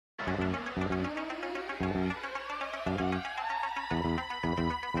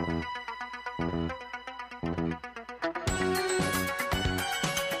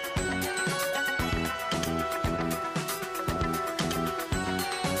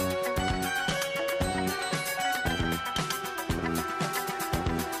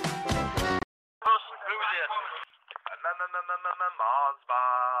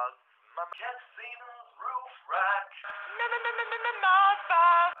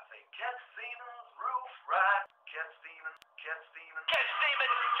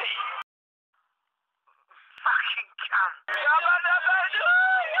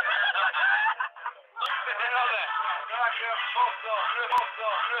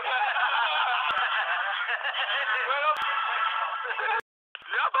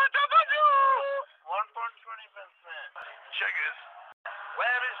Checkers.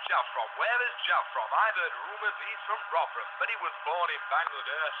 Where is Jav from? Where is Jav from? I've heard rumours he's from Rotherham, but he was born in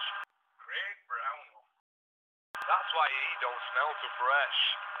Bangladesh. Craig Brown. That's why he don't smell too fresh.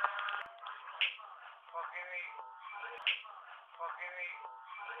 Fucking Eagles. Fucking Eagles.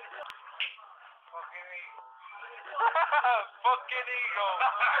 Fucking Eagles. Fucking Eagles.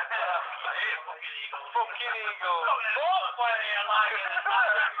 I hate fucking Eagles. Fucking Eagles. What way you like it?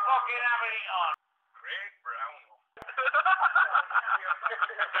 Fucking having it on. Craig Brown.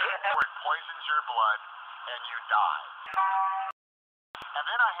 Where it poisons your blood and you die. And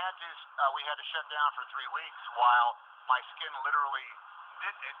then we had to shut down for 3 weeks while my skin literally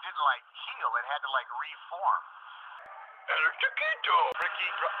didn't like heal. It had to like reform. Chiquito. Ricky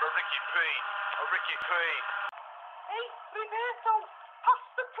P. Oh, Ricky P. Hey, Roberto, pass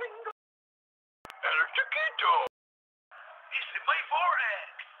the Pringle. El Chiquito. It's in my forehead.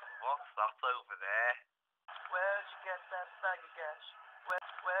 What's that over there? Where'd you get that bag of gas? Where'd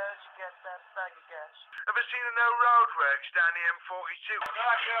you get that bag of gas? Ever seen no roadworks down the M42?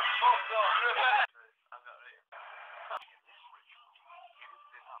 Fuck off. I've got it. In this ritual, it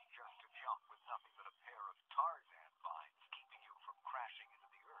isn't enough just to jump with nothing but a pair of Tarzan vines keeping you from crashing into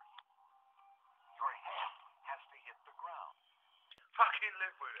the earth. Your head has to hit the ground. Fucking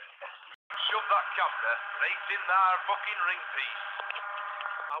live with it. Shove that camera right in there fucking ring piece.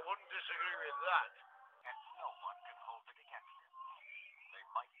 I wouldn't disagree with that. And no one can hold it against him. They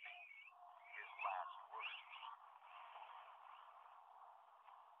might be his last words.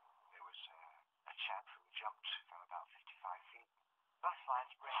 There was a chap who jumped from about 55 feet. Both lines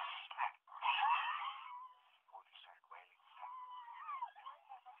break smack. Oh, they started wailing.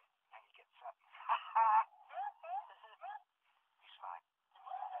 And he gets up. He's fine.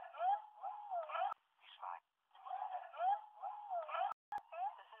 He's fine.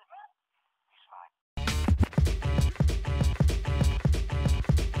 He's fine.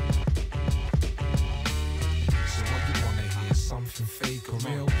 So what you wanna hear? Something fake or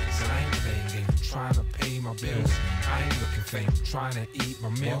real? So I ain't playing games, trying to pay my bills. I ain't looking fame, trying to eat my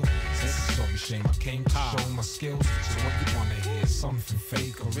meal. This is so shame, I came to show my skills. So what you wanna hear? Something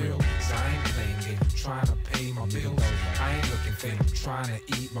fake or real? So I ain't playing games, trying to pay my bills. I ain't looking fame, trying to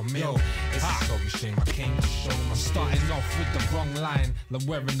eat my meal. This is so shame, I came to show my skills. Starting off with the wrong line, like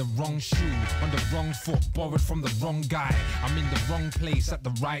wearing the wrong shoe, on the wrong foot, borrowed from the wrong guy. I'm in the wrong place at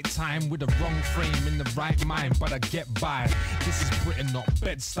the right time, with the wrong frame, in the right mind, but I get by. This is Britain, not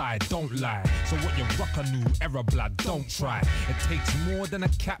Bed-Stuy, don't lie. So what you rock a new era blood, don't try. It takes more than a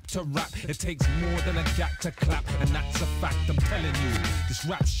cap to rap, it takes more than a gap to clap, and that's a fact, I'm telling you. This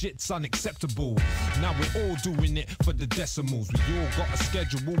rap shit's unacceptable. Now we're all doing it for the decimals. We all got a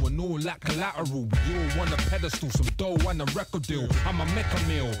schedule and all that collateral. We all want a pedestal, some dough and a record deal. I'ma make a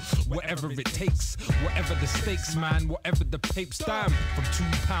meal, whatever it takes, whatever the stakes, man, whatever the papes. Damn, from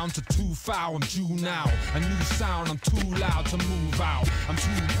 £2 to 2 foul, I'm due now. A new sound, I'm too loud to move out. I'm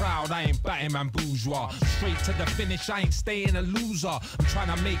too proud, I ain't batting man bourgeois. Straight to the finish, I ain't staying a loser. I'm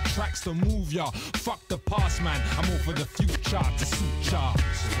trying to make tracks to move ya. Fuck the past, man, I'm all for the future to suit ya.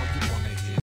 So what you wanna hear?